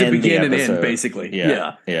begin and end basically.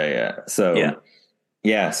 Yeah. So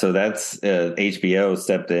so that's HBO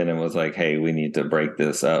stepped in and was like, hey, we need to break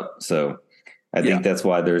this up. So I think that's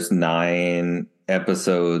why there's 9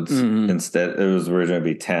 episodes instead. It was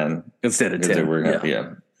originally be 10 instead of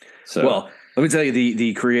 10. So well, let me tell you,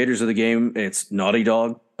 the creators of the game, it's Naughty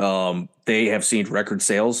Dog. They have seen record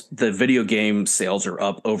sales. The video game sales are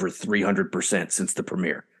up over 300% since the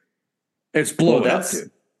premiere. It's blowing up, dude.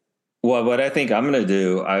 Well, what I think I'm going to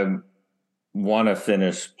do, want to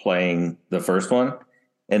finish playing the first one,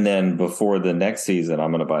 and then before the next season,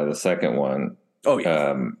 I'm going to buy the second one. Oh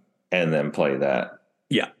yeah, and then play that.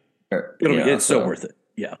 Yeah, it's so worth it.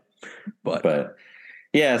 Yeah, but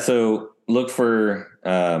yeah, so look for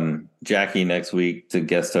Jackie next week to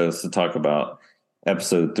guest host to talk about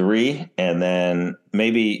episode 3, and then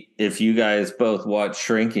maybe if you guys both watch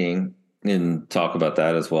Shrinking and talk about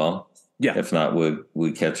that as well. Yeah. If not,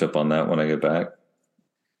 we catch up on that when I get back.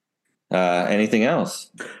 Anything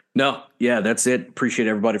else? No. Yeah, that's it. Appreciate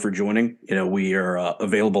everybody for joining. We are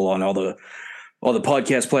available on all the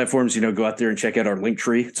podcast platforms. Go out there and check out our link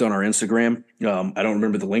tree. It's on our Instagram. I don't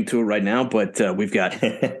remember the link to it right now, but we've got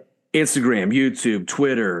Instagram, YouTube,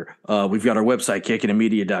 Twitter. We've got our website,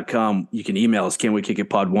 kickingitmedia.com. You can email us,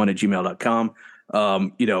 canwekickitpod1@gmail.com.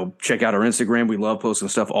 Check out our Instagram. We love posting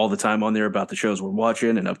stuff all the time on there about the shows we're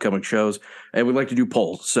watching and upcoming shows. And we like to do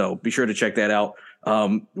polls. So be sure to check that out.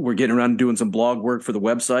 We're getting around to doing some blog work for the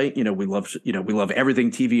website. We love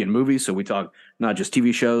everything TV and movies. So we talk not just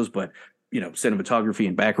TV shows, but cinematography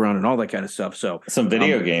and background and all that kind of stuff. So some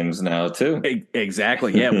video games now too.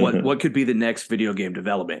 Exactly. Yeah. What could be the next video game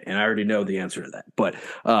development? And I already know the answer to that, but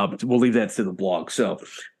we'll leave that to the blog. So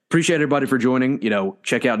appreciate everybody for joining.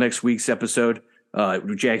 Check out next week's episode.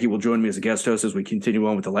 Jackie will join me as a guest host as we continue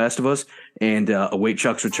on with The Last of Us and await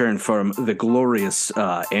Chuck's return from the glorious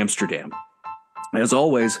Amsterdam. As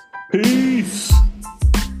always, peace.